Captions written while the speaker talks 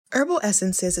Herbal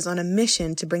Essences is on a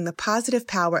mission to bring the positive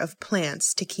power of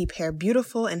plants to keep hair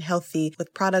beautiful and healthy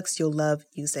with products you'll love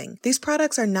using. These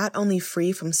products are not only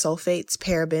free from sulfates,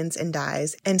 parabens, and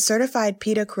dyes, and certified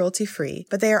PETA cruelty-free,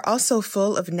 but they are also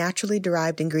full of naturally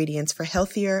derived ingredients for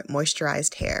healthier,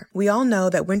 moisturized hair. We all know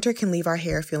that winter can leave our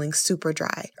hair feeling super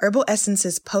dry. Herbal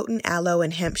Essences' potent aloe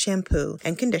and hemp shampoo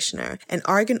and conditioner, and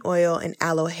argan oil and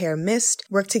aloe hair mist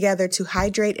work together to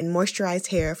hydrate and moisturize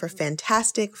hair for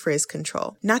fantastic frizz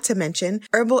control. Not to mention,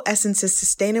 Herbal Essences'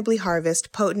 sustainably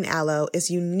harvested potent aloe is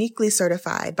uniquely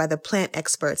certified by the plant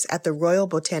experts at the Royal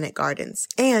Botanic Gardens,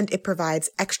 and it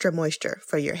provides extra moisture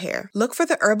for your hair. Look for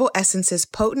the Herbal Essences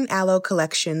Potent Aloe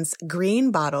Collection's green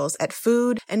bottles at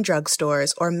food and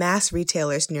drugstores or mass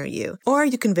retailers near you. Or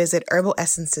you can visit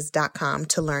herbalessences.com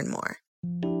to learn more.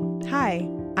 Hi,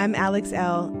 I'm Alex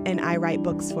L., and I write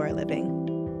books for a living.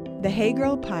 The Hey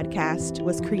Girl podcast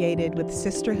was created with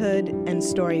sisterhood and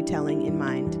storytelling in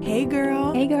mind. Hey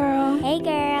girl. Hey girl. Hey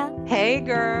girl. Hey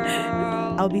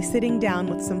girl. I'll be sitting down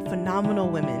with some phenomenal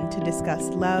women to discuss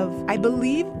love. I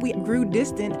believe we grew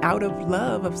distant out of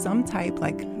love of some type,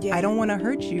 I don't want to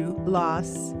hurt you.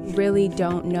 Loss. Really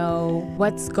don't know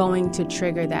what's going to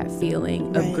trigger that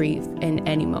feeling of grief in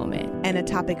any moment. And a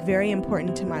topic very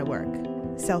important to my work,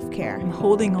 self-care. I'm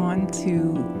holding on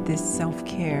to this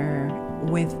self-care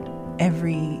with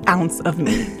every ounce of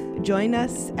me. Join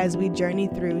us as we journey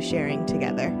through sharing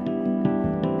together.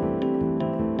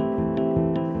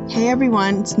 Hey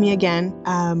everyone, it's me again.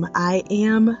 I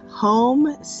am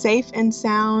home, safe and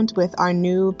sound with our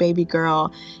new baby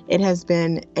girl. It has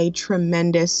been a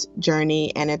tremendous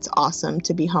journey and it's awesome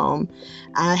to be home.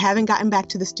 I haven't gotten back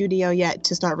to the studio yet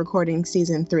to start recording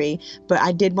season 3, but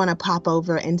I did want to pop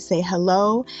over and say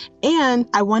hello. And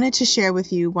I wanted to share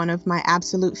with you one of my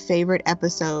absolute favorite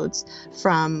episodes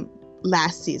from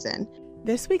last season.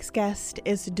 This week's guest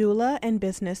is doula and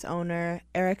business owner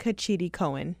Erica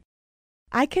Chidi-Cohen.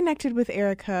 I connected with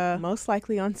Erica most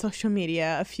likely on social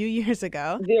media a few years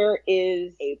ago. There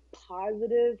is a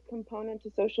positive component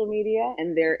to social media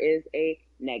and there is a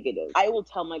negative. I will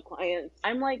tell my clients,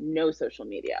 I'm like, no social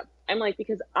media. I'm like,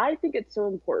 because I think it's so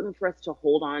important for us to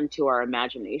hold on to our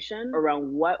imagination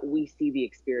around what we see the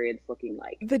experience looking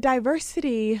like. The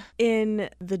diversity in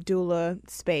the doula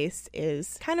space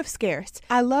is kind of scarce.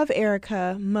 I love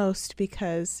Erica most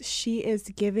because she is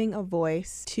giving a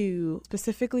voice to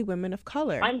specifically women of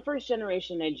color. I'm first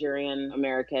generation Nigerian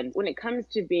American. When it comes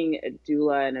to being a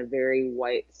doula in a very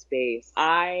white space,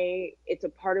 it's a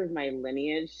part of my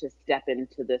lineage to step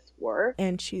into this work.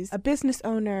 And she's a business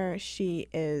owner. She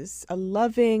is a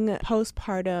loving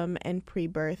postpartum and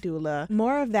pre-birth doula.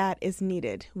 More of that is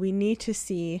needed. We need to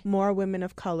see more women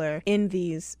of color in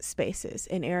these spaces,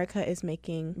 and Erica is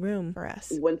making room for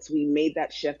us. Once we made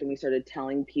that shift and we started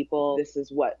telling people this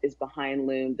is what is behind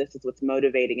Loom, this is what's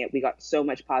motivating it, we got so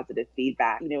much positive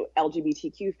feedback.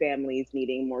 LGBTQ families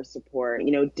needing more support,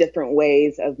 different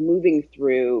ways of moving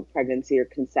through pregnancy or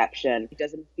conception. It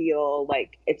doesn't feel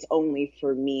like it's only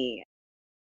for me.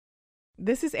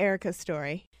 This is Erica's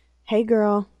story. Hey,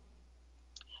 girl.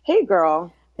 Hey,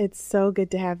 girl. It's so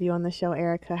good to have you on the show,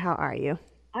 Erica. How are you?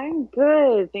 I'm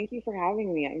good. Thank you for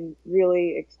having me. I'm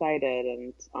really excited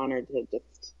and honored to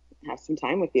just have some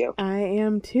time with you. I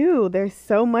am too. There's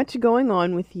so much going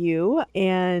on with you,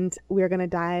 and we're going to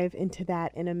dive into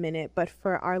that in a minute. But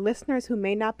for our listeners who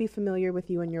may not be familiar with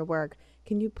you and your work,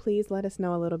 can you please let us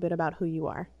know a little bit about who you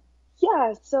are?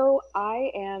 Yeah, so I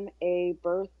am a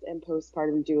birth and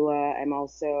postpartum doula. I'm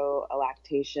also a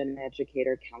lactation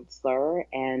educator, counselor,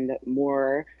 and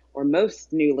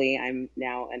most newly, I'm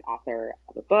now an author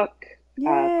of a book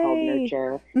called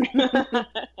Nurture.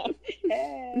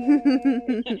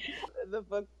 The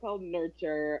book's called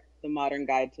Nurture, The Modern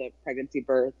Guide to Pregnancy,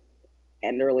 Birth,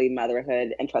 and Early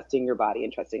Motherhood, and Trusting Your Body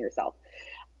and Trusting Yourself.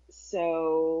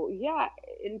 So yeah,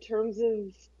 in terms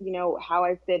of, how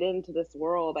I fit into this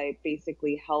world, I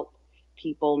basically help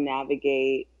people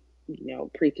navigate,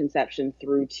 preconception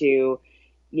through to,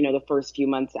 the first few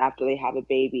months after they have a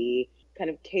baby, kind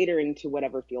of catering to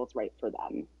whatever feels right for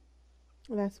them.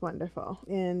 That's wonderful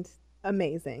and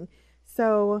amazing.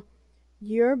 So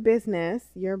your business,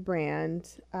 your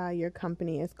brand, your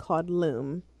company is called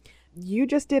Loom. You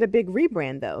just did a big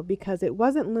rebrand though, because it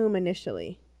wasn't Loom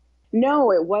initially.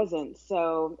 No, it wasn't.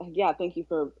 So yeah, thank you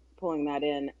for pulling that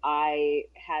in. I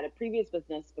had a previous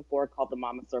business before called the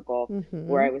Mama Circle,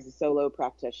 where I was a solo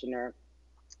practitioner,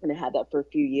 and I had that for a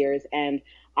few years. And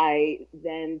I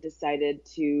then decided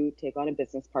to take on a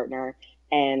business partner.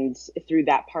 And through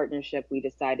that partnership, we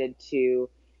decided to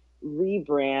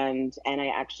rebrand. And I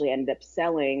actually ended up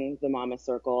selling the Mama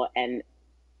Circle and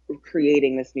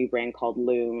creating this new brand called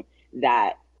Loom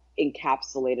that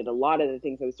encapsulated a lot of the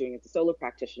things I was doing as a solo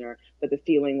practitioner. But the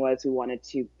feeling was we wanted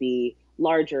to be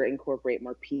larger, incorporate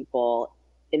more people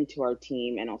into our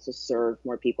team, and also serve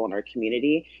more people in our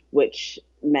community, which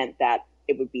meant that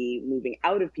it would be moving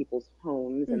out of people's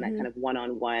homes and that kind of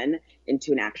one-on-one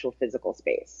into an actual physical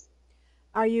space.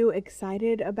 Are you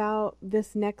excited about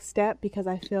this next step? Because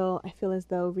I feel as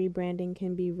though rebranding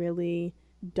can be really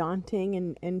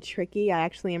daunting and tricky. I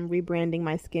actually am rebranding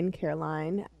my skincare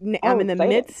line. I'm in the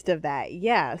midst of that.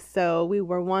 Yeah. So we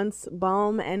were once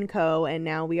Balm & Co. and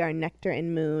now we are Nectar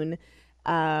and Moon.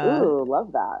 Ooh,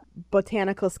 love that.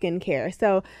 Botanical skincare.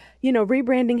 So,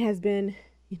 rebranding has been,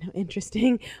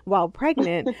 interesting while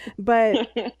pregnant, but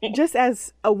just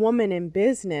as a woman in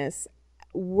business,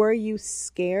 were you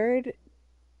scared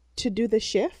to do the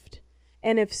shift?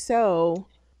 And if so,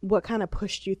 what kind of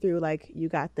pushed you through, like, you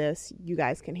got this, you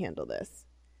guys can handle this?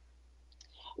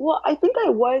 Well, I think I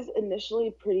was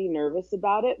initially pretty nervous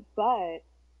about it, but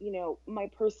my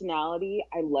personality,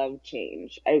 I love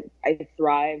change. I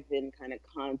thrive in kind of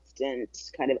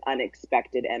constant, kind of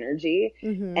unexpected energy.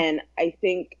 And I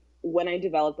think when I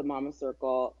developed the Mama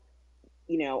Circle,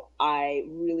 I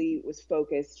really was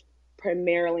focused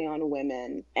primarily on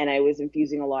women, and I was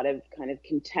infusing a lot of kind of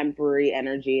contemporary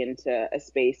energy into a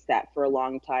space that for a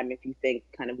long time, if you think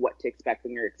kind of what to expect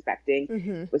when you're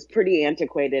expecting, was pretty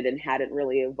antiquated and hadn't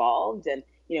really evolved. And,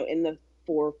 in the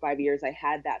 4 or 5 years I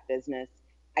had that business,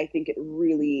 I think it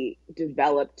really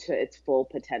developed to its full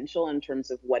potential in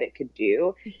terms of what it could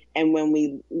do. And when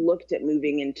we looked at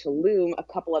moving into Loom, a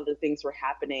couple other things were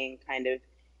happening kind of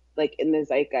like in the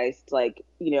zeitgeist, like,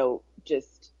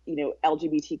 just,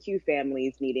 LGBTQ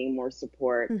families needing more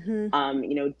support,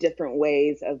 different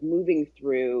ways of moving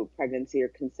through pregnancy or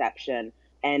conception,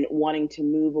 and wanting to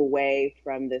move away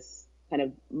from this kind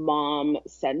of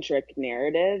mom-centric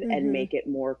narrative and make it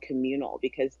more communal,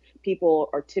 because people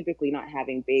are typically not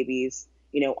having babies,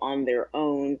 on their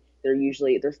own. They're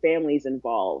usually their families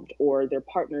involved or their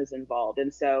partners involved.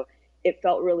 And so it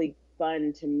felt really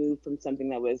fun to move from something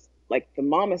that was like the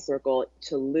Mama Circle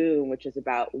to Loom, which is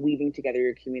about weaving together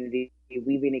your community,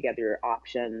 weaving together your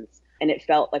options. And it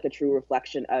felt like a true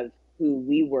reflection of who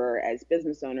we were as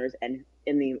business owners and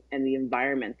in the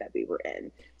environment that we were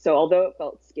in. So although it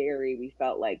felt scary, we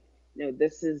felt like,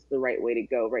 this is the right way to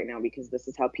go right now, because this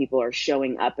is how people are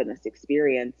showing up in this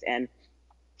experience. And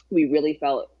we really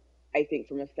felt, I think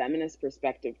from a feminist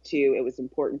perspective too, it was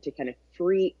important to kind of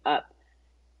free up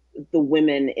the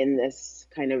women in this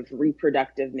kind of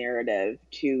reproductive narrative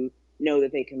to know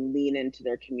that they can lean into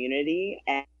their community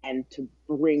and to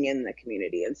bring in the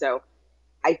community. And so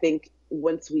I think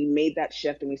once we made that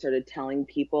shift and we started telling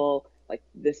people, like,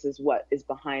 this is what is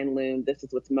behind Loom, this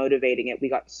is what's motivating it, we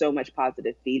got so much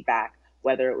positive feedback,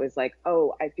 whether it was like,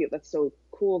 oh, I feel that's so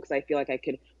cool because I feel like I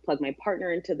could plug my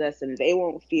partner into this and they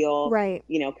won't feel, right,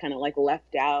 kind of like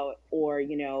left out, or,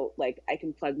 like I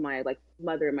can plug my like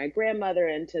mother and my grandmother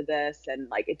into this and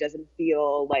like it doesn't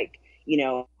feel like,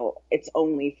 it's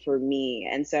only for me.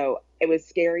 And so it was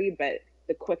scary, but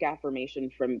the quick affirmation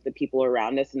from the people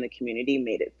around us in the community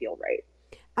made it feel right.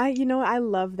 I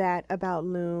love that about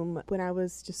Loom. When I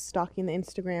was just stalking the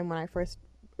Instagram, when I first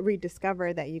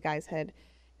rediscovered that you guys had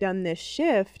done this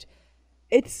shift,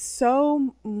 it's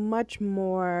so much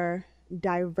more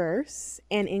diverse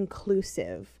and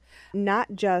inclusive,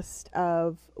 not just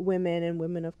of women and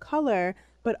women of color,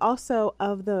 but also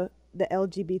of the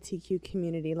LGBTQ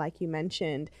community, like you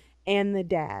mentioned, and the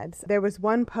dads. There was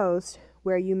one post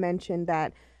where you mentioned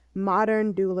that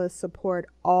modern doulas support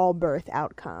all birth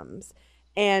outcomes.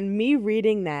 And me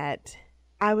reading that,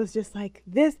 I was just like,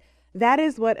 that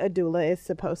is what a doula is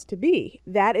supposed to be.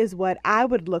 That is what I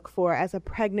would look for as a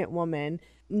pregnant woman.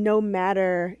 No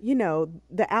matter,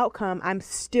 the outcome, I'm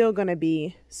still going to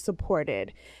be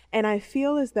supported. And I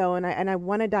feel as though, and I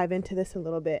want to dive into this a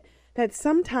little bit, that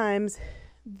sometimes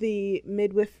the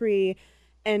midwifery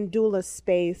and doula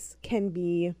space can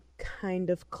be kind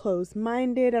of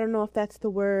closed-minded, I don't know if that's the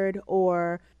word,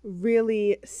 or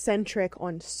really centric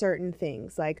on certain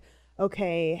things, like,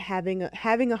 okay, having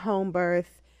a home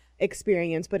birth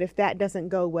experience, but if that doesn't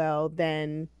go well,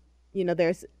 then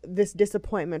there's this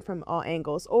disappointment from all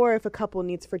angles. Or if a couple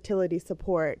needs fertility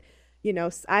support,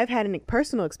 I've had a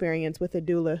personal experience with a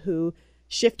doula who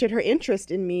shifted her interest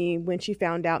in me when she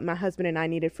found out my husband and I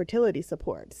needed fertility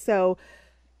support. So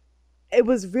it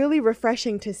was really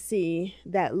refreshing to see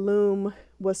that Loom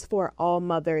was for all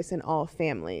mothers and all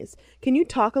families. Can you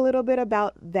talk a little bit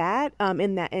about that,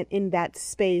 in that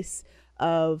space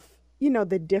of,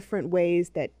 the different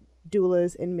ways that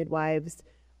doulas and midwives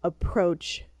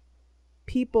approach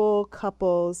people,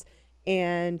 couples,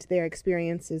 and their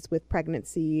experiences with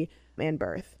pregnancy and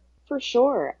birth? For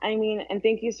sure. I mean, and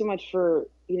thank you so much for,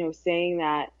 saying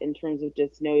that in terms of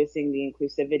just noticing the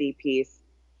inclusivity piece.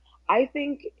 I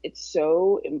think it's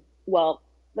well,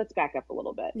 let's back up a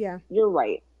little bit. Yeah. You're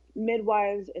right.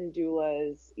 Midwives and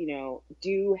doulas,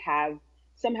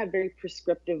 some have very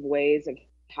prescriptive ways of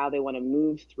how they want to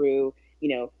move through,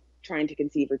 trying to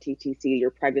conceive or TTC,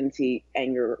 your pregnancy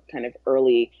and your kind of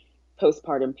early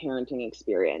postpartum parenting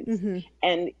experience. Mm-hmm.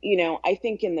 And, I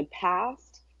think in the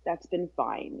past, that's been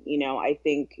fine. I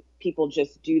think people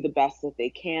just do the best that they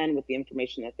can with the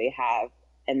information that they have,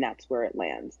 and that's where it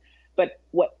lands. But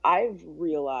what I've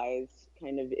realized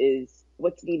kind of is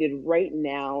what's needed right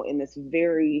now in this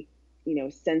very,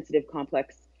 sensitive,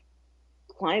 complex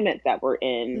climate that we're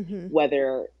in, Mm-hmm.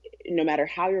 whether, no matter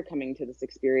how you're coming to this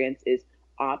experience, is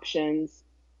options,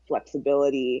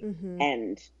 flexibility, Mm-hmm.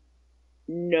 and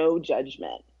no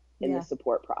judgment in Yeah. the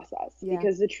support process. Yeah.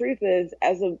 Because the truth is,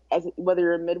 whether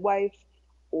you're a midwife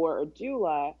or a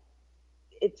doula,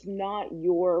 it's not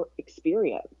your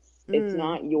experience. It's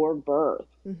not your birth.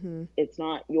 Mm-hmm. It's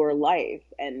not your life.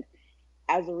 And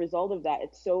as a result of that,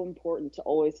 it's so important to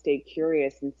always stay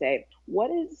curious and say,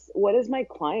 what is my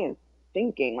client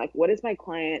thinking? Like, what is my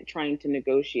client trying to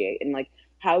negotiate? And like,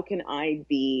 how can I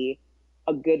be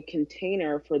a good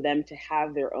container for them to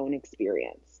have their own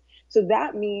experience? So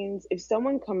that means if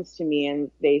someone comes to me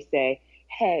and they say,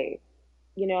 hey,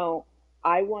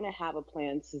 I want to have a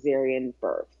planned cesarean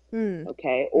birth.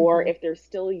 Okay. Or if they're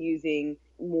still using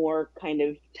more kind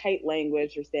of tight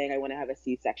language or saying, I want to have a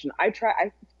C-section.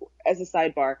 As a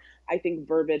sidebar, I think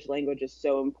verbiage language is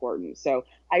so important. So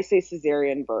I say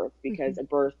cesarean birth because a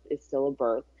birth is still a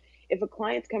birth. If a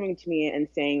client's coming to me and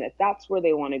saying that that's where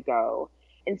they want to go,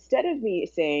 instead of me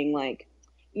saying like,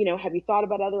 have you thought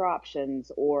about other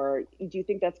options, or do you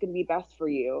think that's going to be best for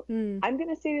you? I'm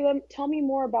going to say to them, tell me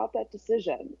more about that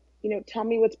decision. Tell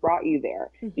me what's brought you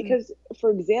there. Because, for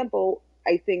example,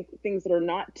 I think things that are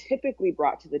not typically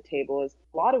brought to the table is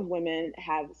a lot of women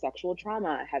have sexual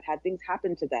trauma, have had things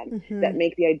happen to them that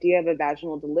make the idea of a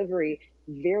vaginal delivery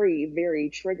very, very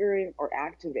triggering or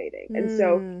activating. And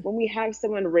so when we have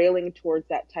someone railing towards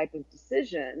that type of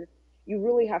decision, you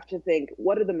really have to think,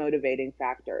 what are the motivating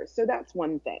factors? So that's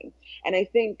one thing. And I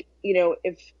think,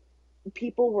 if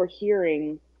people were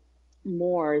hearing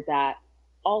more that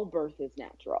all birth is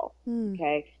natural,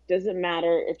 okay? Doesn't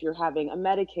matter if you're having a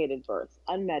medicated birth,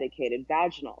 unmedicated,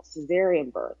 vaginal,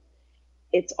 cesarean birth.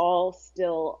 It's all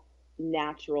still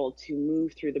natural to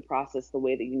move through the process the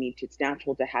way that you need to. It's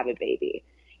natural to have a baby,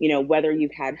 whether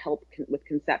you've had help with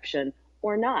conception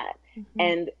or not.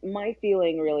 And my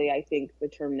feeling really, I think the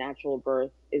term natural birth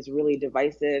is really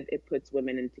divisive. It puts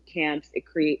women into camps. It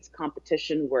creates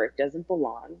competition where it doesn't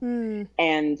belong.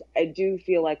 And I do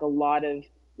feel like a lot of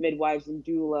midwives and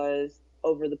doulas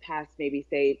over the past maybe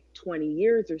say 20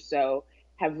 years or so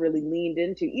have really leaned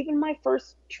into, even my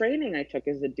first training I took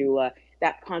as a doula,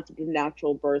 that concept of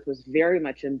natural birth was very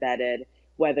much embedded,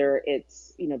 whether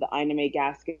it's, the Ina May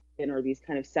Gaskin or these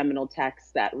kind of seminal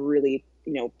texts that really,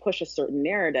 push a certain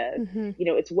narrative.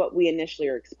 It's what we initially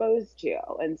are exposed to.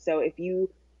 And so if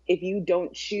you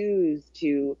don't choose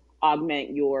to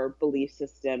augment your belief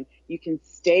system, you can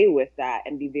stay with that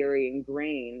and be very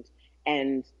ingrained,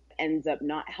 and ends up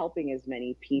not helping as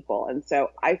many people. And so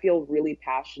I feel really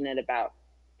passionate about,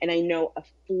 and I know a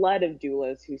flood of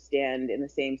doulas who stand in the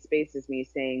same space as me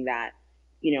saying that,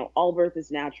 all birth is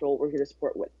natural. We're here to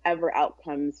support whatever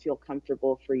outcomes feel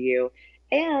comfortable for you.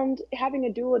 And having a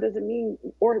doula doesn't mean,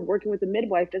 or working with a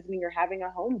midwife doesn't mean you're having a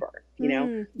home birth.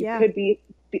 You could be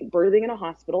birthing in a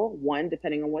hospital, one,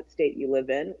 depending on what state you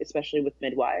live in, especially with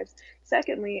midwives.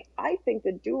 Secondly, I think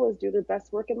that doulas do their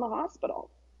best work in the hospital.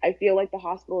 I feel like the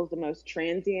hospital is the most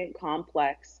transient,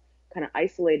 complex, kind of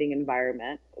isolating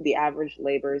environment. The average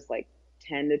labor is like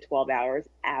 10 to 12 hours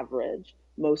average.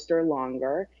 Most are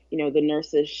longer. The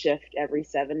nurses shift every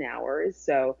 7 hours.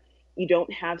 So you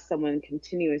don't have someone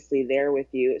continuously there with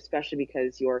you, especially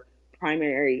because your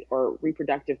primary or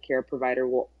reproductive care provider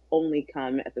will only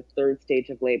come at the third stage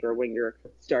of labor when you're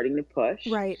starting to push.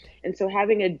 Right. And so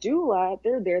having a doula,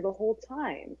 they're there the whole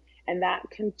time. And that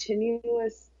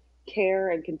continuous care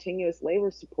and continuous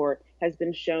labor support has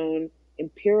been shown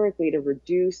empirically to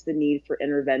reduce the need for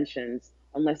interventions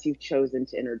unless you've chosen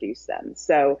to introduce them.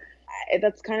 So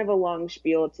that's kind of a long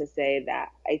spiel to say that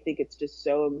I think it's just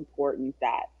so important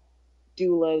that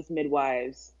doulas,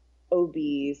 midwives,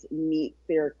 OBs meet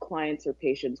their clients or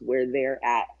patients where they're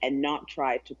at and not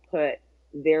try to put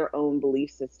their own belief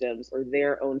systems or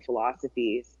their own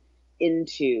philosophies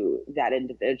into that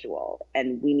individual.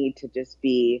 And we need to just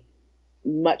be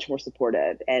much more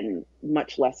supportive and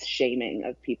much less shaming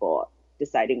of people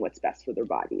deciding what's best for their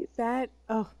bodies. That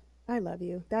I love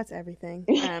you. That's everything.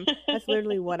 That's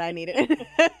literally what I needed.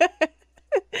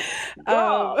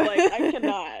 Girl, I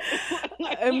cannot.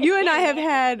 You and I have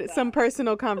had some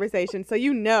personal conversations, so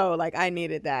I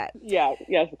needed that. Yeah,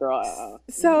 yes, girl.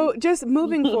 So just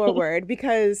moving forward,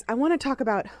 because I want to talk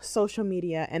about social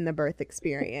media and the birth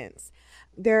experience.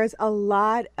 There's a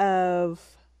lot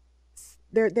of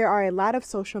there are a lot of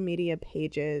social media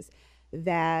pages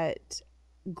that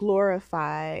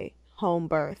glorify home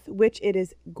birth, which it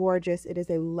is gorgeous. It is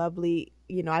a lovely,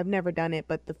 I've never done it,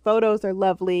 but the photos are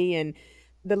lovely, and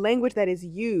the language that is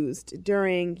used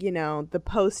during, the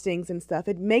postings and stuff,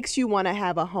 it makes you want to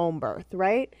have a home birth,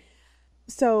 right?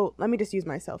 So let me just use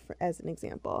myself as an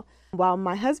example. While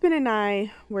my husband and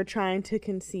I were trying to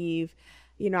conceive,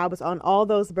 I was on all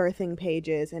those birthing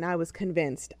pages, and I was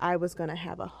convinced I was going to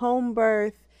have a home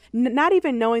birth, not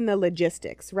even knowing the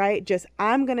logistics, right? Just,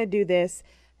 I'm going to do this.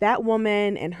 That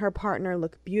woman and her partner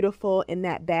look beautiful in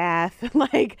that bath.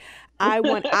 I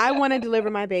want to deliver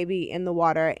my baby in the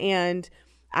water, and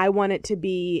I want it to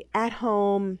be at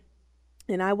home,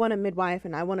 and I want a midwife,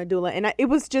 and I want a doula. And it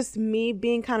was just me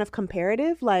being kind of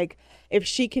comparative. If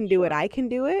she can do it, I can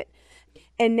do it.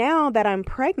 And now that I'm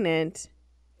pregnant,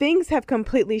 things have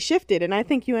completely shifted. And I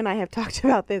think you and I have talked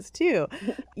about this too.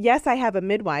 Yes, I have a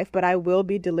midwife, but I will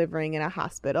be delivering in a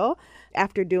hospital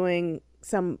after doing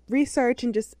some research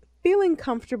and just feeling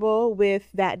comfortable with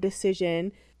that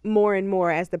decision more and more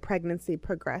as the pregnancy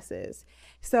progresses.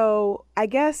 So I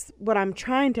guess what I'm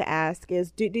trying to ask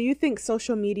is, do you think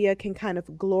social media can kind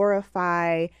of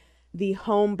glorify the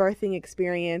home birthing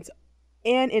experience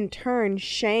and in turn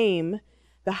shame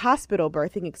the hospital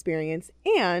birthing experience?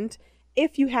 And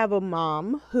if you have a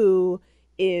mom who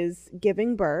is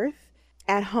giving birth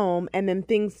at home and then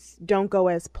things don't go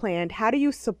as planned, how do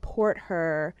you support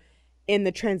her in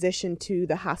the transition to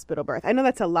the hospital birth? I know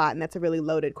that's a lot and that's a really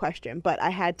loaded question, but I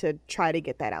had to try to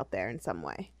get that out there in some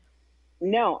way.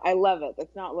 No, I love it.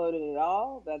 That's not loaded at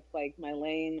all. That's my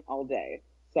lane all day.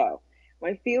 So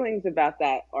my feelings about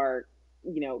that are,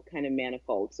 kind of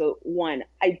manifold. So one,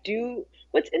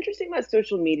 what's interesting about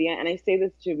social media, and I say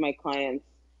this to my clients,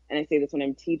 and I say this when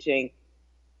I'm teaching,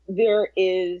 there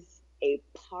is a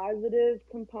positive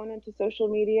component to social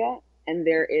media, and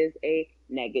there is a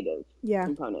negative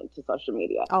component to social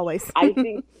media. Always. I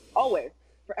think always,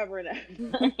 forever and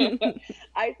ever.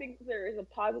 I think there is a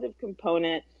positive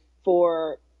component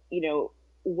for,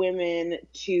 women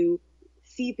to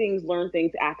see things, learn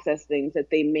things, access things that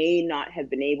they may not have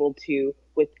been able to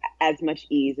with as much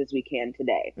ease as we can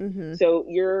today. Mm-hmm. So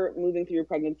you're moving through your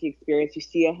pregnancy experience, you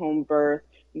see a home birth,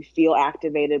 you feel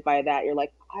activated by that. You're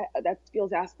like, that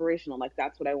feels aspirational.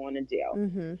 That's what I want to do.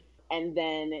 Mm-hmm. And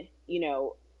then,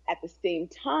 at the same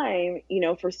time,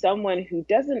 for someone who's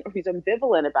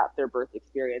ambivalent about their birth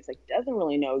experience, doesn't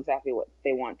really know exactly what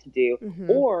they want to do, mm-hmm.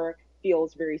 or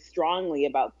feels very strongly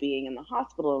about being in the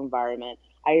hospital environment,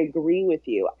 I agree with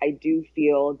you. I do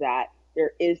feel that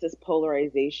there is this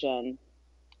polarization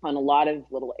on a lot of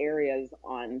little areas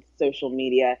on social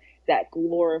media that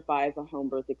glorifies a home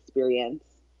birth experience,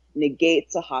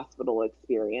 negates a hospital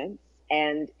experience,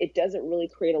 and it doesn't really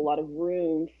create a lot of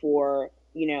room for,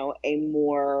 a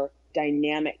more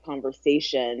dynamic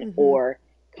conversation, mm-hmm. or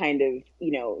kind of,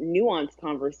 nuanced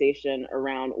conversation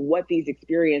around what these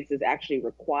experiences actually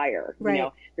require.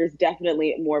 Right. There's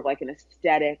definitely more of an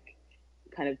aesthetic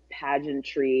kind of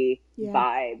pageantry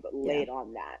vibe laid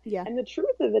on that. Yeah. And the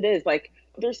truth of it is,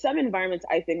 there's some environments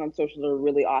I think on social that are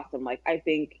really awesome. I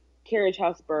think carriage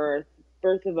house birth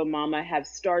of a mama have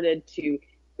started to,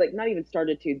 not even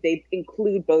started to, they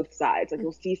include both sides.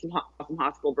 You'll see some awesome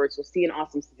hospital births, you'll see an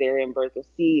awesome cesarean birth, you'll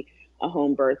see a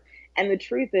home birth. And the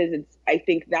truth is, I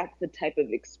think that's the type of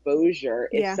exposure.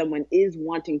 If someone is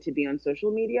wanting to be on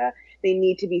social media, they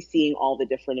need to be seeing all the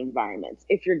different environments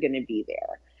if you're going to be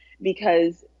there.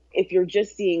 Because if you're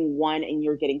just seeing one and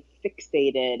you're getting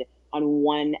fixated on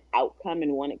one outcome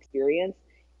and one experience,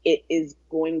 it is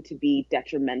going to be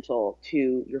detrimental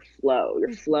to your flow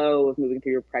of moving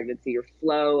through your pregnancy, your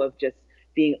flow of just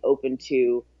being open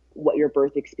to what your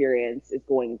birth experience is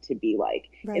going to be like.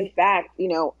 Right. In fact,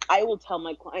 I will tell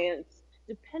my clients,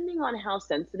 depending on how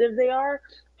sensitive they are,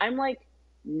 I'm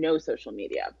no social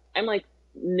media. I'm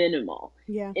minimal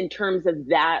in terms of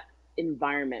that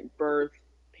environment, birth,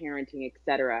 parenting,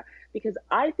 etc. Because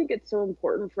I think it's so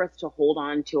important for us to hold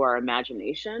on to our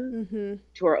imagination, mm-hmm.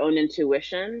 to our own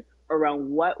intuition around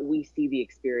what we see the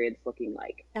experience looking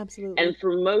like. Absolutely. And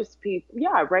for most people,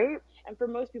 right? And for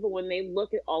most people, when they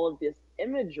look at all of this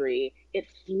imagery, it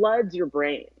floods your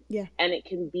brain. Yeah. And it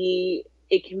can be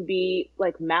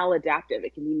maladaptive.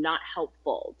 It can be not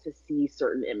helpful to see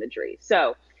certain imagery.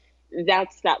 So,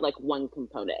 that's that like one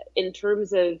component. In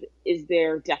terms of, is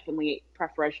there definitely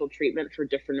preferential treatment for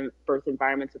different birth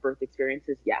environments or birth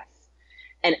experiences? Yes.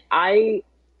 And I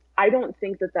don't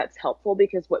think that that's helpful,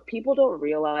 because what people don't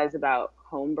realize about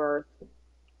home birth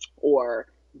or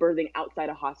birthing outside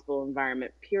a hospital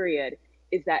environment, period,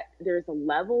 is that there's a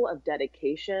level of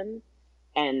dedication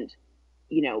and,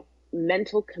 you know,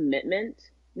 mental commitment,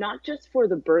 not just for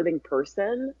the birthing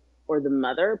person or the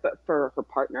mother, but for her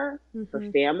partner,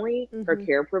 her family, her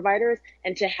care providers,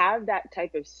 and to have that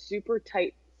type of super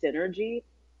tight synergy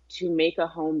to make a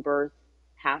home birth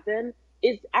happen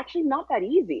is actually not that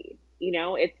easy. You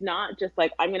know, it's not just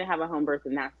like, I'm going to have a home birth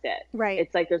and that's it. Right.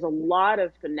 It's like there's a lot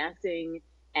of finessing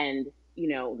and, you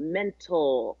know,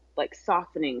 mental like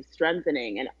softening,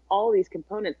 strengthening, and all these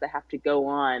components that have to go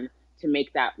on to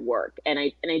make that work. And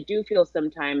I do feel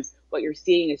sometimes what you're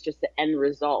seeing is just the end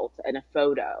result in a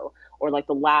photo or like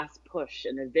the last push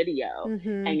in a video.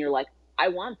 And you're like, I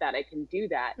want that, I can do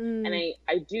that. And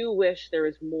I do wish there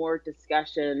was more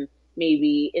discussion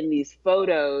maybe in these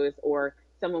photos, or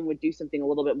someone would do something a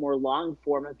little bit more long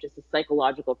form of just a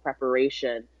psychological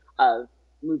preparation of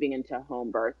moving into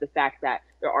home birth. The fact that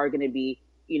there are going to be,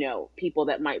 you know, people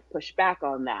that might push back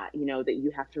on that, you know, that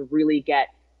you have to really get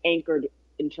anchored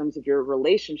in terms of your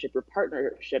relationship, your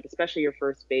partnership, especially your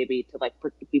first baby, to like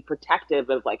be protective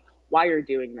of like why you're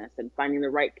doing this and finding the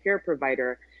right care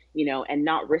provider, you know, and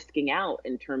not risking out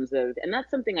in terms of, and that's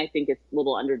something I think is a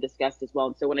little under discussed as well.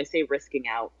 And so when I say risking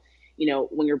out, you know,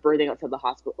 when you're birthing outside the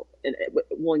hospital,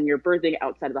 when you're birthing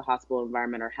outside of the hospital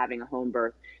environment or having a home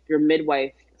birth, your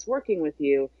midwife that's working with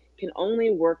you can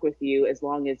only work with you as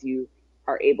long as you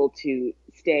are able to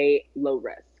stay low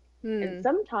risk. And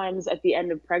sometimes at the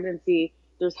end of pregnancy,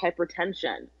 there's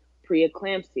hypertension,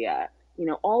 preeclampsia, you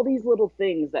know, all these little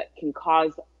things that can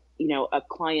cause, you know, a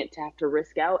client to have to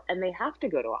risk out, and they have to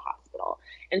go to a hospital.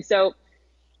 And so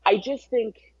I just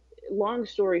think, long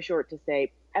story short, to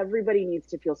say, everybody needs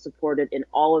to feel supported in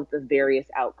all of the various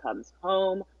outcomes: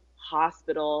 home,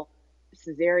 hospital,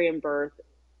 cesarean birth.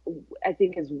 I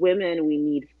think as women, we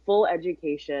need full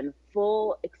education,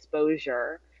 full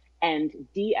exposure, and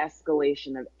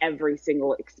de-escalation of every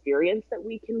single experience that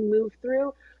we can move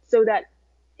through, so that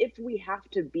if we have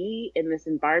to be in this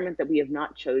environment that we have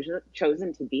not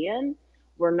chosen to be in,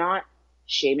 we're not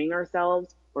shaming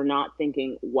ourselves. We're not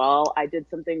thinking, well, I did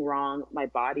something wrong, my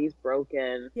body's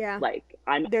broken. Yeah. Like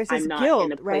I'm not guilt,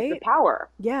 in a place right? of power.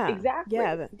 Yeah. Exactly.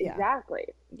 Yeah. Exactly.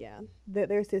 Yeah.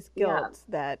 There's this guilt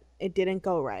that it didn't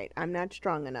go right. I'm not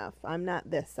strong enough. I'm not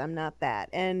this. I'm not that.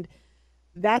 And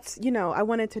that's, you know, I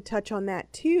wanted to touch on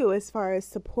that too, as far as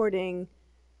supporting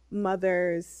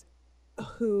mothers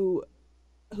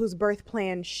whose birth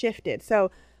plan shifted.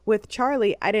 So with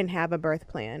Charlie, I didn't have a birth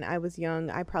plan. I was young.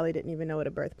 I probably didn't even know what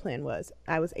a birth plan was.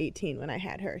 I was 18 when I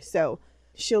had her. So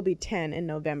she'll be 10 in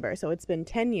November. So it's been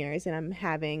 10 years and I'm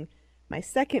having my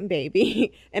second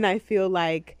baby. And I feel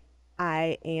like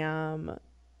I am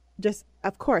just,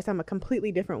 of course, I'm a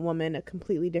completely different woman, a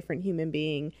completely different human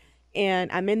being.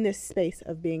 And I'm in this space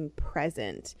of being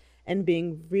present and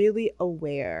being really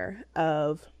aware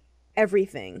of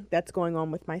everything that's going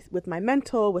on with my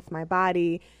mental, with my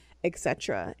body,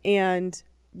 etc. And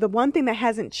the one thing that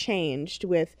hasn't changed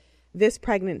with this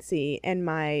pregnancy and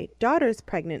my daughter's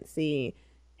pregnancy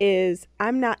is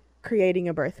I'm not creating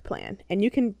a birth plan. And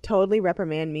you can totally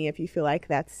reprimand me if you feel like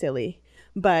that's silly,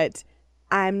 but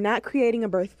I'm not creating a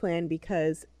birth plan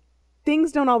because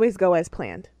things don't always go as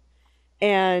planned.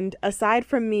 And aside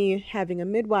from me having a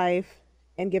midwife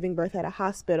and giving birth at a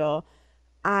hospital,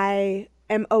 I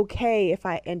am okay if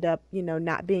I end up, you know,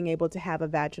 not being able to have a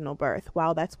vaginal birth.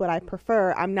 While that's what I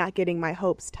prefer, I'm not getting my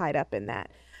hopes tied up in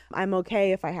that. I'm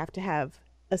okay if I have to have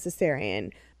a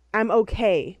cesarean. I'm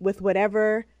okay with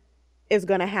whatever is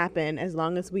going to happen as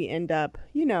long as we end up,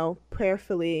 you know,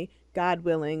 prayerfully, God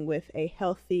willing, with a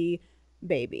healthy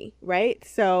baby, right?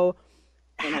 So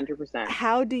 100%.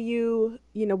 How do you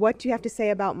know, what do you have to say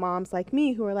about moms like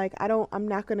me who are like, I'm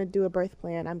not going to do a birth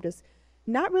plan. I'm just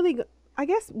not really, I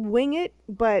guess, wing it,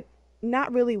 but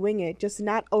not really wing it, just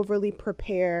not overly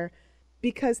prepare,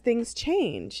 because things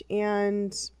change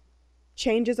and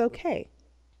change is okay.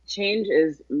 Change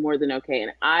is more than okay.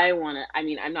 And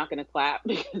I'm not going to clap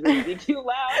because it would be too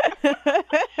loud,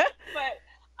 but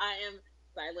I am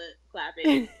silent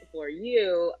clapping for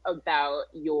you about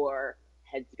your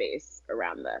headspace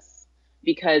around this,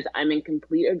 because I'm in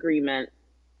complete agreement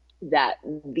that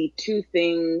the two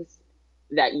things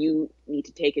that you need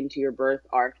to take into your birth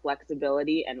are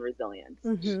flexibility and resilience.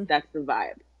 That's the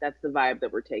vibe. That's the vibe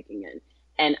that we're taking in.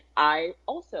 And I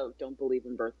also don't believe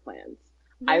in birth plans.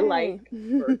 Yay. I like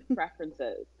birth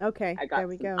preferences. Okay, I got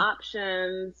some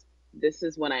options. this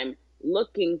is what I'm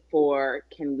looking for.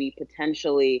 Can we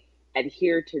potentially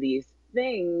adhere to these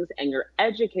things? And you're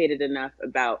educated enough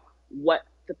about what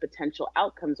the potential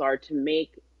outcomes are to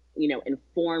make,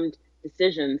 informed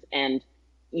decisions, and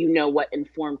what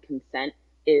informed consent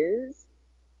is.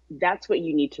 That's what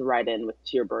you need to write in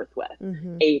to your birth with.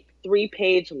 A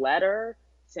 3-page letter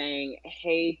saying,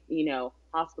 hey,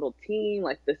 hospital team,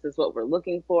 like, this is what we're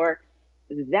looking for.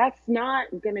 That's not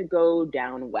going to go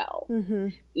down well.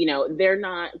 They're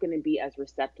not going to be as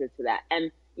receptive to that.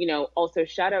 And, also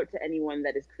shout out to anyone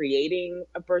that is creating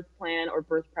a birth plan or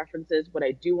birth preferences. What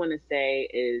I do want to say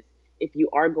is, if you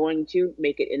are going to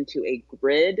make it into a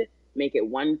grid, make it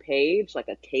 1 page, like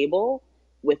a table,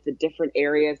 with the different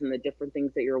areas and the different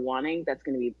things that you're wanting. That's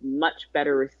going to be much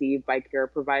better received by care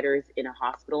providers in a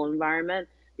hospital environment,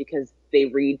 because they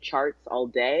read charts all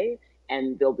day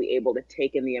and they'll be able to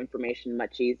take in the information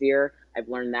much easier. I've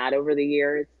learned that over the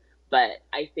years, but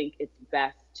I think it's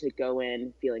best to go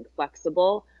in feeling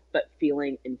flexible, but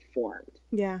feeling informed.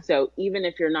 Yeah. So even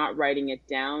if you're not writing it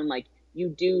down, like, you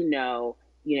do know,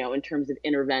 in terms of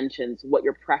interventions, what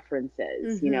your preference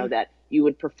is, that you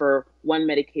would prefer one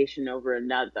medication over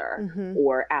another,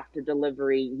 or after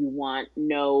delivery, you want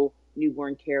no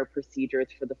newborn care procedures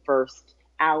for the first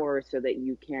hour so that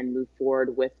you can move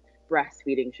forward with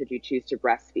breastfeeding should you choose to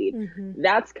breastfeed.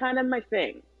 That's kind of my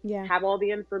thing. Yeah. Have all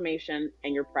the information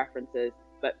and your preferences,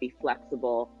 but be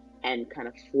flexible and kind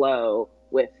of flow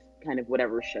with kind of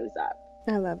whatever shows up.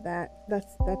 I love that.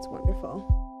 That's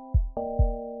wonderful.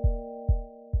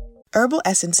 Herbal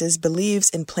Essences believes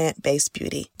in plant-based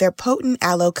beauty. Their potent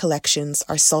aloe collections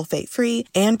are sulfate-free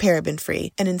and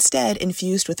paraben-free, and instead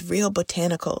infused with real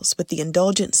botanicals with the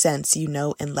indulgent scents you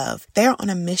know and love. They are on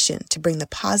a mission to bring the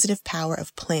positive power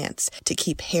of plants to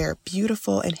keep hair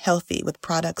beautiful and healthy with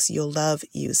products you'll love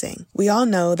using. We all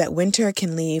know that winter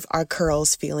can leave our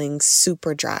curls feeling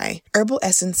super dry. Herbal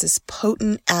Essences'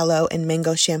 potent aloe and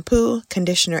mango shampoo,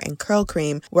 conditioner, and curl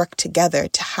cream work together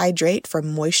to hydrate for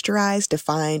moisturized,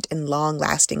 defined, and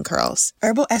long-lasting curls.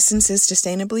 Herbal Essences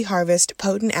sustainably harvest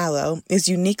potent aloe is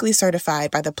uniquely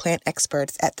certified by the plant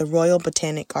experts at the Royal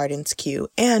Botanic Gardens, Kew,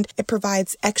 and it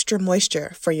provides extra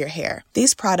moisture for your hair.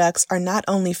 These products are not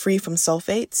only free from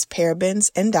sulfates, parabens,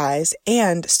 and dyes,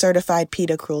 and certified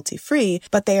PETA cruelty-free,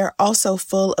 but they are also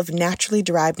full of naturally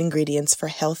derived ingredients for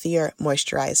healthier,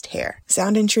 moisturized hair.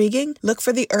 Sound intriguing? Look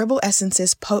for the Herbal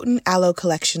Essences Potent Aloe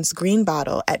Collection's green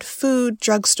bottle at food,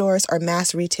 drugstores, or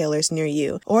mass retailers near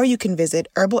you, or you can visit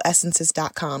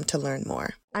herbalessences.com to learn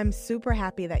more. I'm super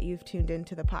happy that you've tuned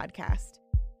into the podcast.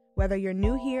 Whether you're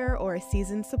new here or a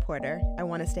seasoned supporter, I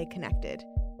want to stay connected.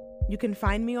 You can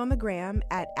find me on the gram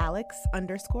at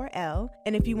Alex_L,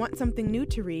 and if you want something new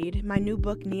to read, my new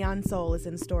book Neon Soul is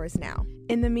in stores now.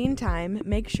 In the meantime,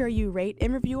 make sure you rate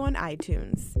and review on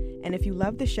iTunes, and if you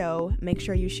love the show, make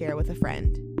sure you share with a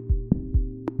friend.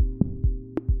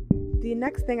 The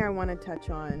next thing I want to touch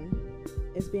on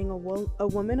is being a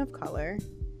woman of color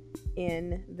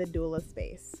in the doula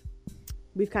space.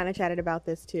 We've kind of chatted about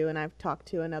this too, and I've talked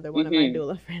to another one of my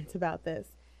doula friends about this.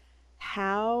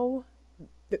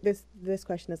 This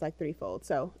question is like threefold.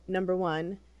 So, number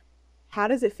one, how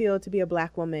does it feel to be a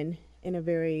Black woman in a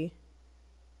very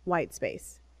white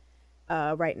space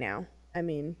right now? I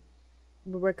mean,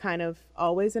 we're kind of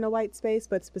always in a white space,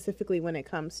 but specifically when it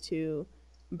comes to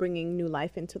bringing new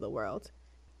life into the world.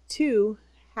 Two,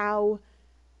 how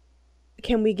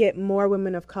can we get more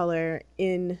women of color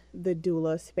in the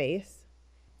doula space?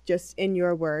 Just in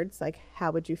your words, like,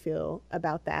 how would you feel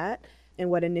about that? And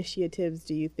what initiatives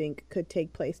do you think could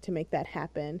take place to make that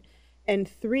happen? And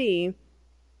three,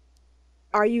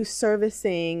 are you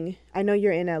servicing, I know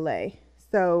you're in LA,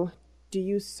 so do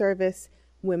you service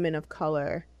women of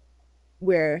color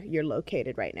where you're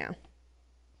located right now?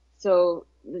 So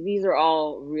these are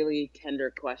all really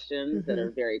tender questions that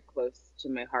are very close to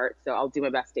my heart. So I'll do my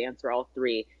best to answer all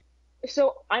three.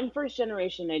 So I'm first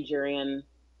generation Nigerian,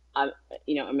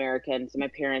 American. So my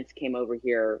parents came over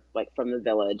here like from the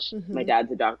village. My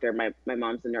dad's a doctor. My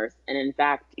mom's a nurse. And in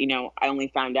fact, I only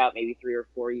found out maybe 3 or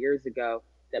 4 years ago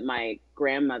that my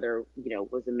grandmother,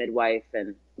 was a midwife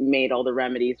and made all the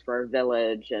remedies for our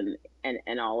village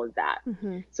and all of that.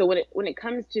 So when it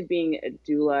comes to being a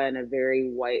doula in a very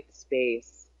white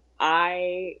space,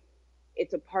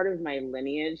 it's a part of my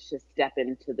lineage to step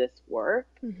into this work.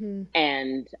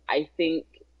 And I think,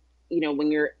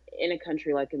 when you're in a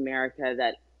country like America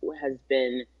that has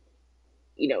been,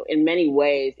 in many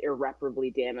ways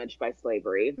irreparably damaged by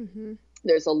slavery,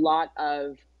 there's a lot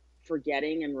of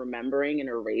forgetting and remembering and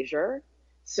erasure.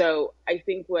 So I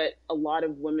think what a lot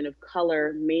of women of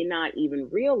color may not even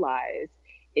realize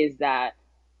is that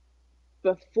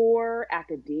before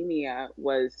academia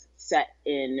was set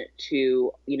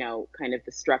into, kind of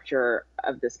the structure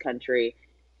of this country,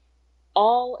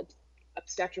 all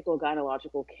obstetrical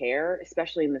gynecological care,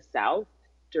 especially in the South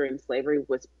during slavery,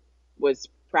 was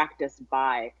practiced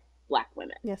by Black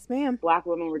women. Yes, ma'am. Black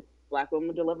women were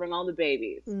delivering all the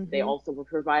babies. Mm-hmm. They also were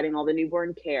providing all the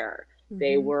newborn care. Mm-hmm.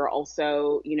 They were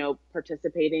also,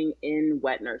 participating in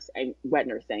wet nursing.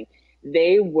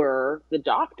 They were the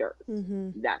doctors.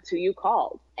 Mm-hmm. That's who you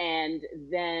called. And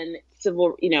then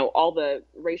all the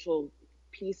racial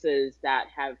pieces that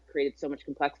have created so much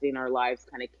complexity in our lives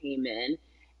kind of came in,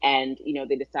 and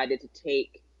they decided to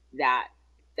take that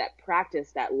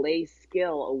practice, that lay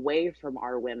skill, away from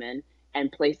our women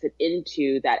and place it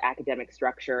into that academic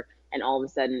structure. And all of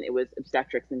a sudden it was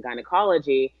obstetrics and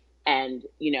gynecology, and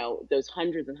those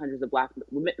hundreds and hundreds of Black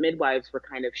midwives were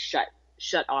kind of shut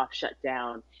off, shut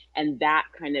down, and that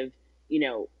kind of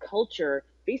culture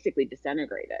basically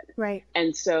disintegrated. Right.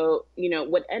 And so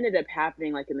what ended up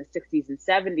happening, like in the 60s and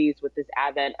 70s, with this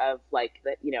advent of like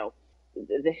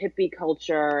the hippie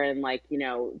culture and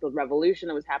the revolution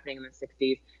that was happening in the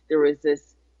 60s, there was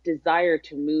this desire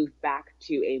to move back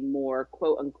to a more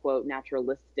quote unquote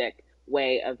naturalistic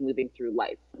way of moving through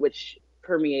life, which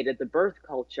permeated the birth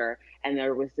culture. And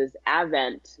there was this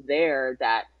advent there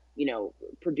that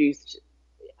produced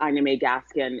Ina May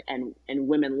Gaskin and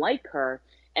women like her.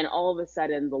 And all of a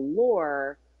sudden the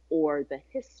lore or the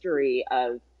history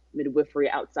of midwifery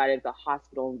outside of the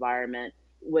hospital environment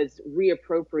was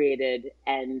reappropriated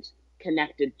and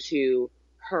connected to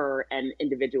her and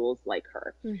individuals like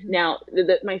her. Mm-hmm. Now,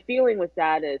 my feeling with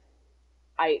that is,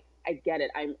 I get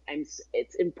it.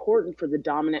 It's important for the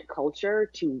dominant culture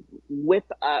to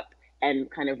whip up and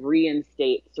kind of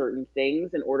reinstate certain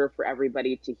things in order for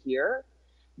everybody to hear.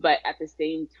 But at the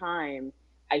same time,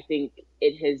 I think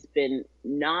it has been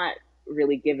not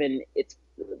really given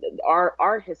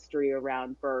our history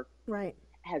around birth. Right.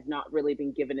 Has not really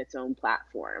been given its own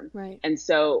platform. Right. And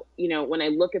so, when I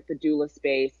look at the doula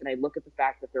space and I look at the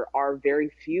fact that there are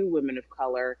very few women of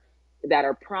color that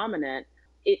are prominent,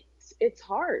 it's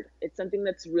hard. It's something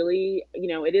that's really,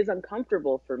 it is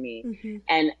uncomfortable for me. Mm-hmm.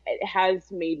 And it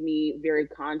has made me very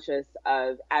conscious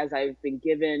of, as I've been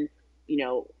given,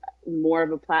 more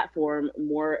of a platform,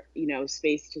 more,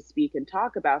 space to speak and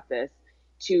talk about this,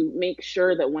 to make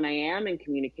sure that when I am in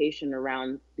communication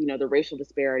around, the racial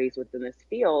disparities within this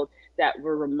field, that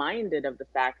we're reminded of the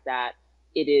fact that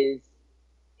it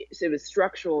was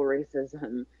structural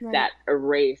racism, right, that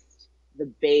erased the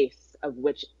base of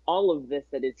which all of this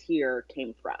that is here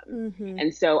came from. Mm-hmm.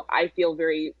 And so I feel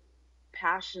very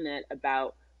passionate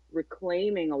about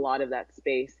reclaiming a lot of that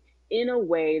space in a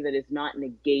way that is not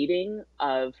negating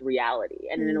of reality,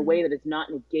 and in a way that is not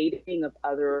negating of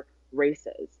other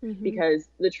races. Mm-hmm. Because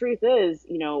the truth is,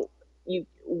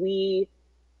 we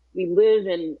live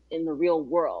in the real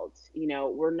world.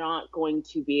 We're not going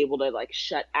to be able to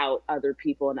shut out other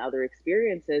people and other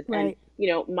experiences. Right.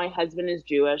 And my husband is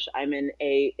Jewish. I'm in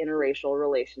a interracial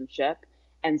relationship,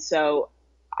 and so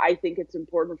I think it's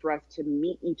important for us to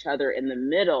meet each other in the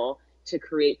middle to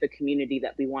create the community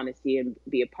that we want to see and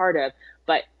be a part of.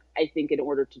 But I think in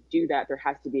order to do that, there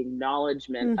has to be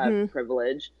acknowledgement of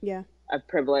privilege. Yeah. Of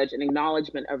privilege and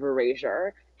acknowledgement of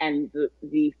erasure, and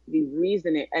the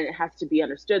reason and it has to be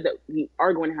understood that we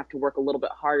are going to have to work a little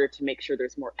bit harder to make sure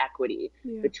there's more equity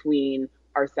between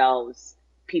ourselves,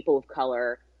 people of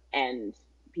color, and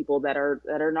people that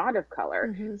are not of color.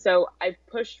 Mm-hmm. So I've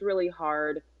pushed really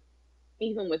hard,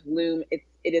 even with Loom. It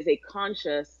is a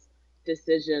conscious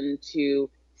decision to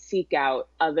seek out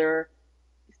other,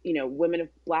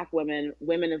 Black women,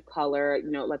 women of color,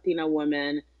 Latina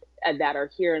women that are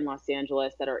here in Los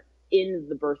Angeles that are in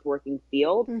the birth working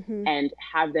field, mm-hmm, and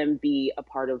have them be a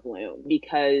part of Loom,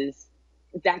 because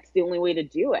that's the only way to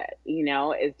do it,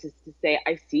 is just to say,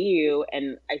 I see you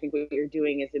and I think what you're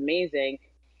doing is amazing.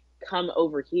 Come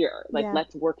over here.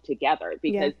 Let's work together,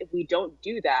 because if we don't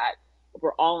do that, if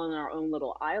we're all on our own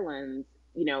little islands,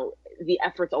 the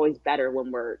effort's always better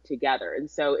when we're together. And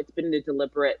so it's been a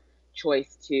deliberate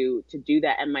choice to do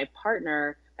that. And my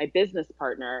partner, my business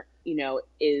partner,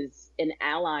 is an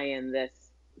ally in this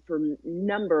for a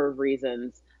number of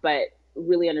reasons, but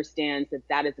really understands that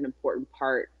that is an important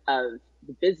part of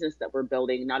the business that we're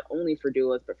building, not only for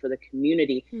doulas, but for the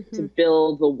community, mm-hmm, to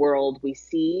build the world we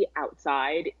see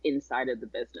outside, inside of the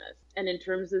business. And in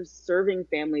terms of serving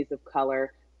families of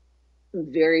color,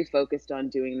 I'm very focused on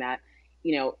doing that.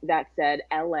 That said,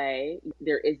 LA,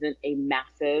 there isn't a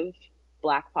massive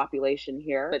Black population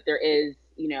here, but there is,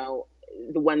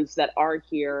 the ones that are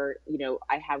here,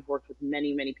 I have worked with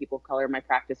many, many people of color in my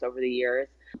practice over the years,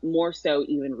 more so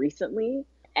even recently.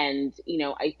 And,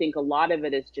 I think a lot of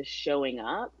it is just showing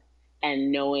up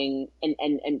and knowing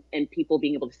and people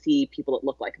being able to see people that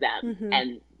look like them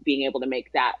and being able to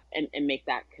make that and make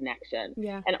that connection.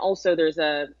 Yeah. And also there's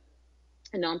a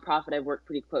nonprofit I've worked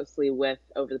pretty closely with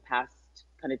over the past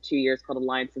kind of 2 years called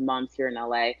Alliance of Moms here in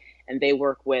LA. And they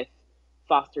work with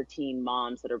foster teen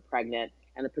moms that are pregnant.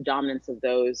 And the predominance of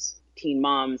those teen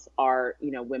moms are,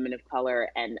 women of color.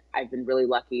 And I've been really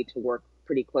lucky to work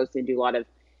pretty closely and do a lot of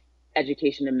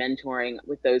education and mentoring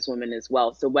with those women as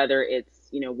well. So whether it's,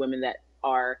 women that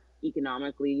are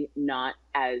economically not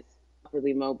as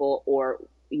really mobile, or,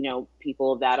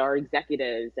 people that are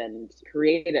executives and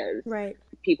creatives, right?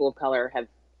 People of color have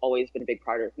always been a big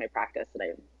part of my practice,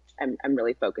 and I'm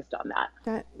really focused on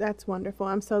that. That's wonderful.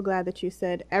 I'm so glad that you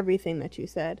said everything that you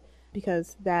said,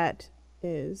 because that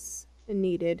is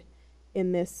needed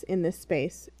in this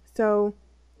space. So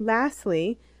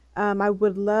lastly, I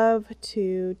would love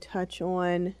to touch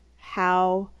on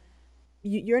how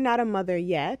you're not a mother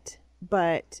yet,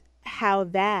 but how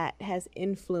that has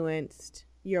influenced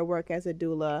your work as a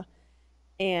doula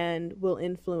and will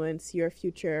influence your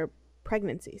future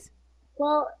pregnancies.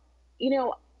 Well,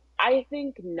 I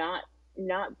think not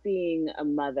being a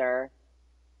mother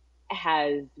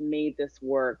has made this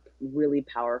work really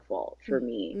powerful for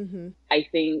me. Mm-hmm. I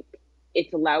think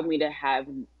it's allowed me to have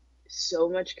so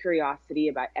much curiosity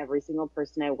about every single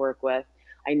person I work with.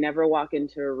 I never walk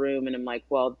into a room and I'm like,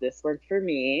 well, this worked for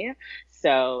me,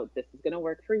 so this is going to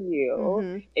work for you.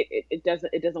 Mm-hmm. It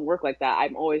doesn't work like that.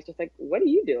 I'm always just like, what are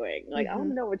you doing? Like, I want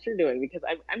to know what you're doing, because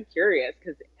I'm curious,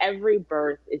 because every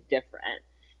birth is different.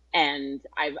 And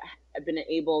I've been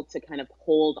able to kind of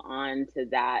hold on to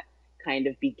that kind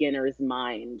of beginner's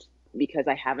mind because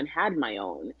I haven't had my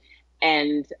own.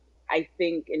 And I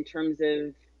think in terms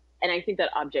of, and I think that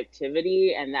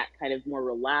objectivity and that kind of more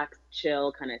relaxed,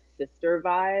 chill kind of sister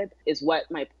vibe is what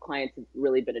my clients have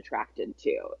really been attracted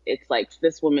to. It's like,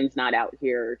 this woman's not out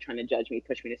here trying to judge me,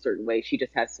 push me in a certain way. She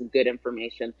just has some good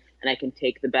information, and I can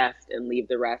take the best and leave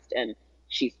the rest. And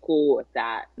she's cool with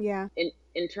that. Yeah.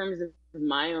 In terms of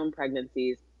my own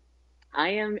pregnancies, I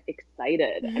am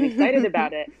excited. I'm excited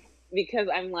about it because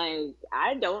I'm like,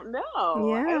 I don't know.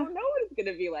 Yeah. I don't know what it's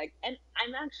going to be like. And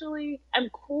I'm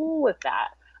cool with that.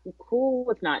 I'm cool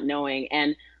with not knowing.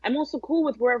 And I'm also cool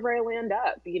with wherever I land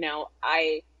up.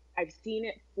 I've seen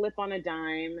it flip on a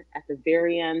dime at the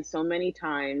very end so many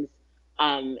times.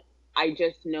 I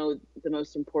just know the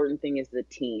most important thing is the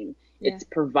team. Yeah. It's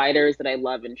providers that I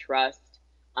love and trust.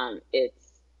 It's,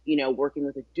 working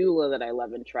with a doula that I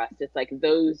love and trust. It's like,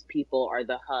 those people are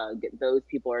the hug. Those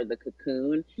people are the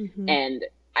cocoon. Mm-hmm. And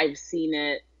I've seen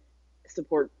it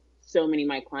support so many of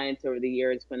my clients over the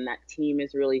years. When that team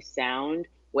is really sound,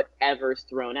 whatever's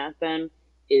thrown at them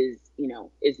is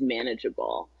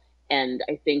manageable. And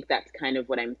I think that's kind of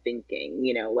what I'm thinking,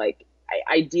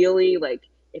 ideally,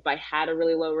 if I had a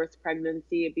really low risk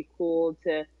pregnancy, it'd be cool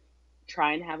to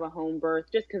try and have a home birth,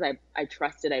 just because I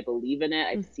trust it, I believe in it,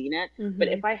 I've seen it. Mm-hmm. But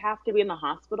if I have to be in the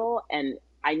hospital and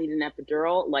I need an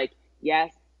epidural,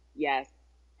 yes,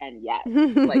 and yes.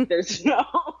 There's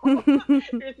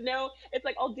no, it's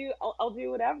like, I'll do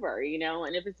whatever,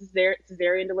 and if it's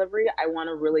cesarean delivery, I want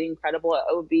a really incredible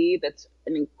OB that's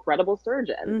an incredible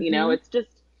surgeon. Mm-hmm.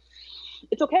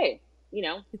 It's okay.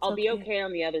 I'll be okay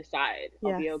on the other side.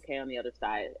 Yes. I'll be okay on the other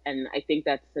side. And I think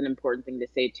that's an important thing to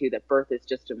say too, that birth is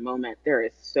just a moment. There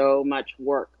is so much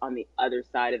work on the other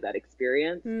side of that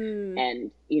experience.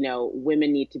 And,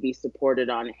 women need to be supported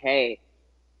on, hey,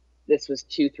 this was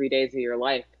 2-3 days of your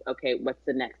life. Okay, what's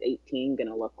the next 18 going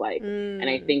to look like? And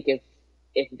I think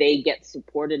if they get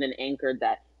supported and anchored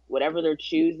that whatever they're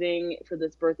choosing for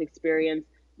this birth experience,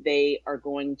 they are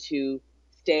going to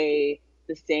stay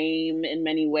the same in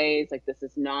many ways. Like, this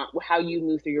is not how you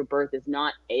move through your birth is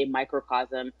not a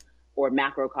microcosm or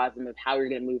macrocosm of how you're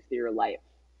going to move through your life.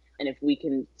 And if we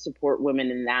can support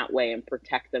women in that way and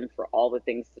protect them for all the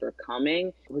things that are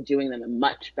coming, we're doing them a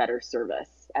much better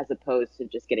service, as opposed to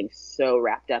just getting so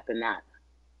wrapped up in that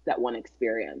one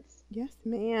experience. Yes,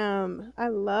 ma'am. I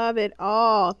love it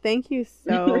all. Thank you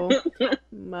so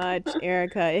much,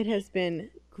 Erica. It has been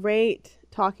great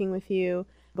talking with you.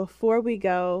 Before we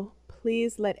go,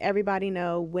 please let everybody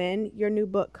know when your new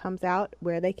book comes out,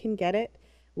 where they can get it,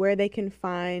 where they can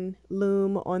find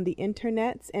Loom on the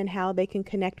internets, and how they can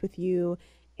connect with you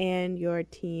and your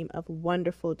team of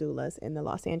wonderful doulas in the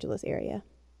Los Angeles area.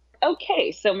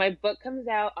 Okay, so my book comes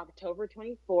out October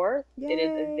 24th. Yay. It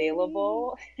is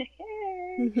available.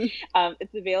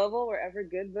 It's available wherever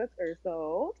good books are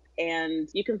sold. And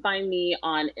you can find me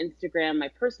on Instagram. My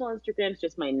personal Instagram is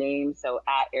just my name, so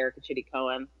at Erica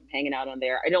Chidi-Cohen. I'm hanging out on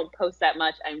there. I don't post that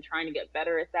much. I'm trying to get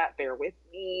better at that. Bear with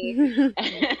me.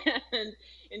 And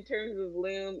in terms of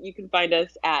Loom, you can find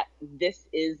us at This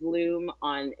Is Loom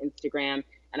on Instagram,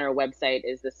 and our website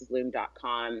is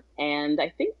thisisloom.com. And I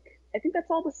think that's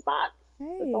all the spots.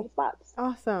 Hey. That's all the spots.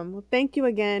 Awesome. Well, thank you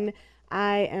again.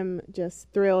 I am just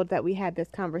thrilled that we had this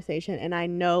conversation, and I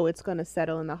know it's going to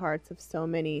settle in the hearts of so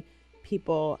many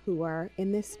people who are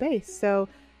in this space. So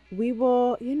we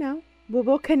will, we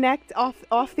will connect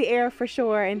off the air for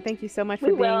sure. And thank you so much for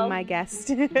being my guest.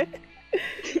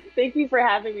 Thank you for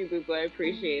having me, Boo Boo. I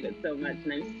appreciate it so much,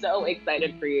 and I'm so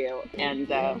excited for you. And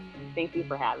thank you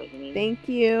for having me. Thank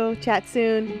you. Chat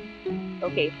soon.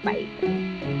 Okay, bye.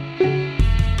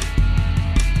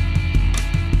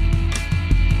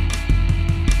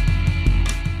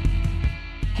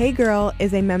 Hey Girl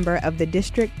is a member of the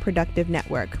District Productive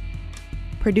Network.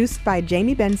 Produced by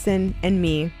Jamie Benson and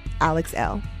me, Alex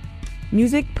L.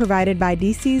 Music provided by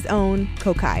DC's own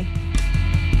Kokai.